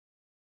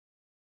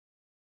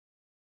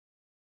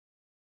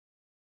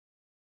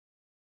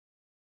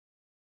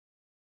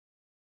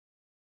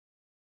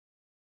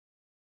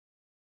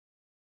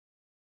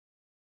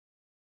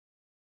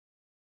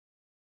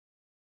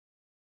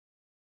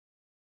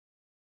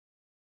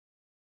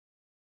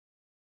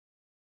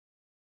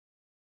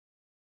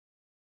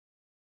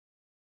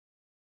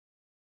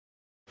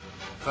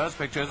First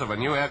pictures of a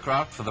new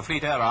aircraft for the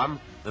Fleet Air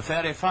Arm, the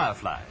Fairey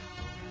Firefly.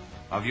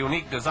 Of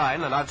unique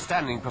design and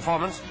outstanding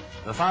performance,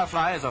 the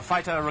Firefly is a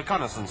fighter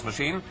reconnaissance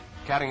machine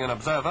carrying an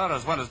observer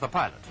as well as the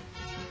pilot.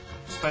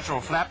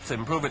 Special flaps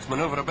improve its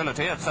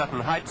maneuverability at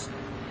certain heights,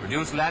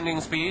 reduce landing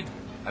speed,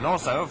 and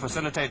also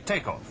facilitate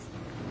takeoff.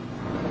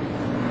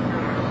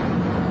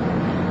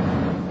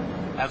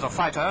 As a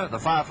fighter, the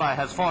Firefly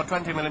has 4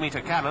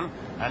 20mm cannon,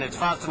 and it's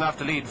fast enough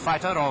to lead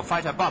fighter or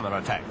fighter-bomber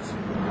attacks.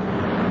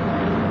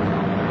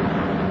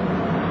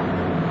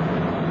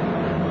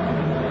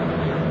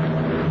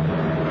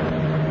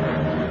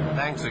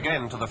 Thanks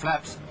again to the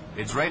flaps,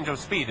 its range of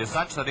speed is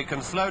such that it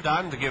can slow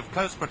down to give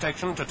close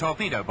protection to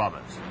torpedo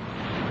bombers.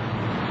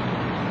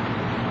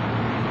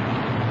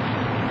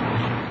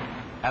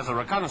 As a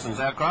reconnaissance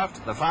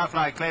aircraft, the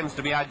Firefly claims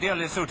to be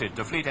ideally suited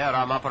to Fleet Air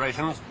Arm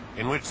operations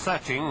in which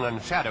searching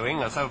and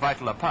shadowing are so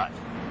vital a part.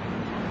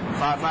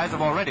 Fireflies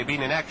have already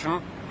been in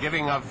action,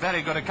 giving a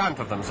very good account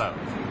of themselves.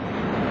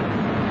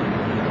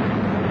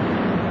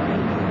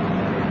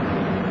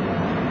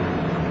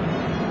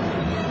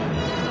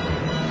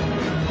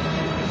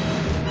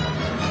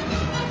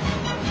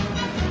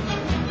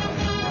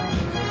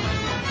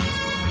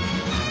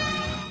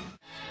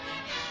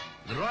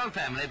 The royal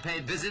family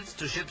paid visits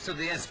to ships of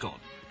the escort,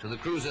 to the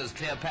cruisers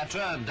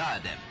Cleopatra and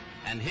Diadem,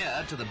 and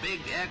here to the big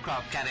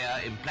aircraft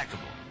carrier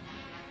Implacable.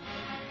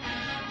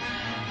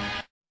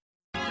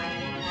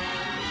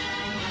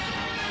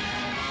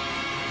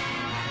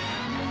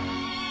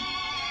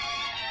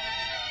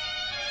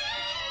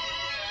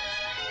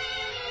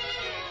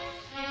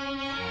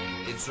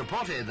 It's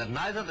reported that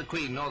neither the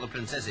Queen nor the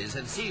princesses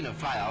had seen a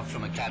fly-off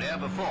from a carrier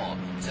before,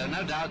 so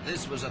no doubt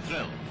this was a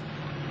thrill.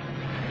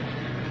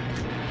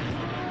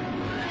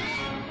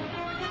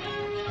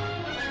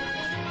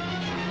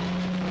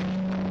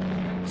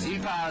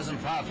 Seafires and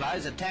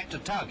Fireflies attacked a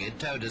target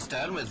towed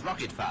astern with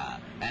rocket fire,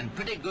 and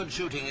pretty good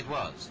shooting it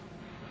was.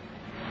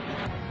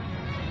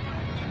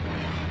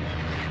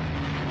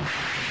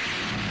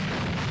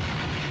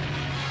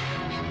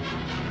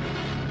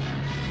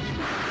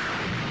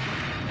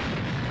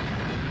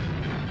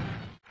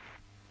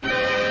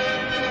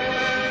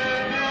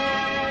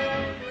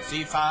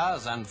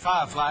 Seafires and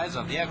Fireflies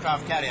of the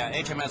aircraft carrier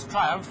HMS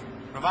Triumph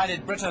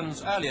provided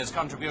Britain's earliest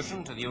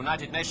contribution to the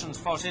United Nations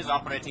forces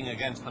operating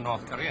against the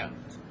North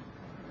Koreans.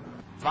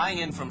 Flying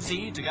in from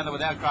sea, together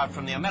with aircraft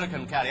from the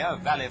American carrier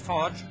Valley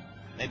Forge,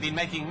 they've been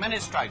making many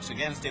strikes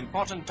against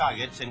important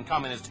targets in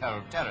communist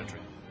held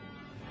territory.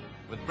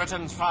 With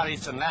Britain's Far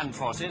Eastern land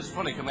forces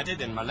fully committed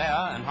in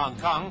Malaya and Hong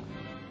Kong,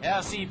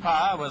 air-sea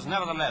power was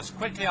nevertheless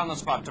quickly on the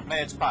spot to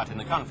play its part in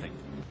the conflict.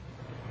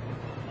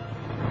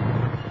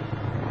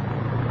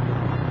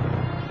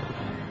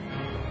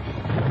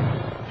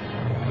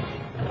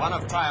 One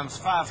of Triumph's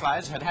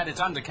Fireflies had had its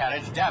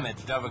undercarriage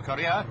damaged over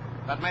Korea,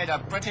 but made a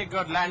pretty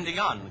good landing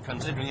on,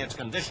 considering its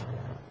condition.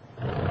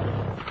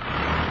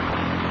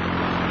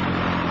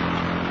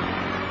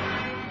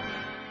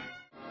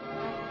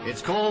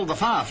 It's called the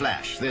Fire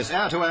Flash, this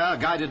air-to-air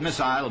guided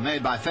missile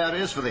made by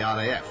Fairey's for the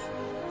RAF.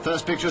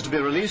 First pictures to be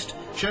released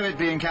show it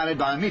being carried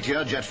by a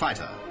Meteor jet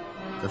fighter.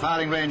 The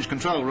firing range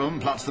control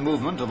room plots the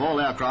movement of all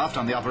aircraft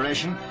on the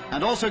operation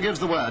and also gives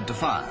the word to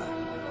fire.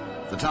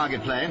 The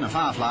target plane, a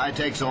Firefly,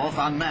 takes off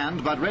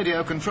unmanned but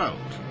radio-controlled.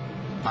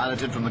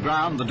 Piloted from the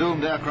ground, the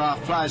doomed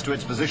aircraft flies to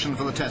its position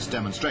for the test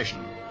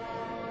demonstration.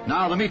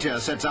 Now the Meteor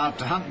sets out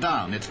to hunt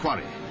down its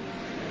quarry.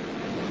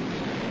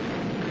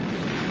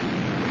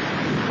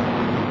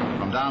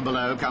 From down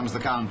below comes the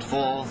count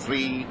 4,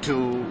 3,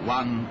 2,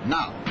 1,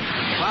 now. The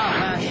Fire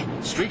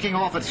Flash, streaking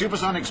off at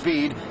supersonic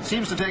speed,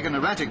 seems to take an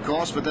erratic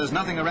course, but there's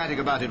nothing erratic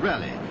about it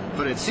really,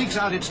 for it seeks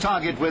out its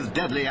target with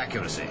deadly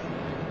accuracy.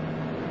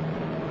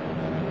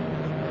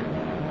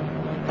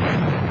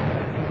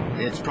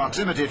 It's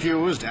proximity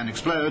fused and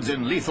explodes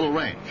in lethal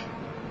range.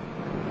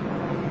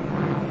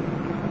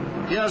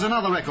 Here's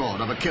another record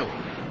of a kill.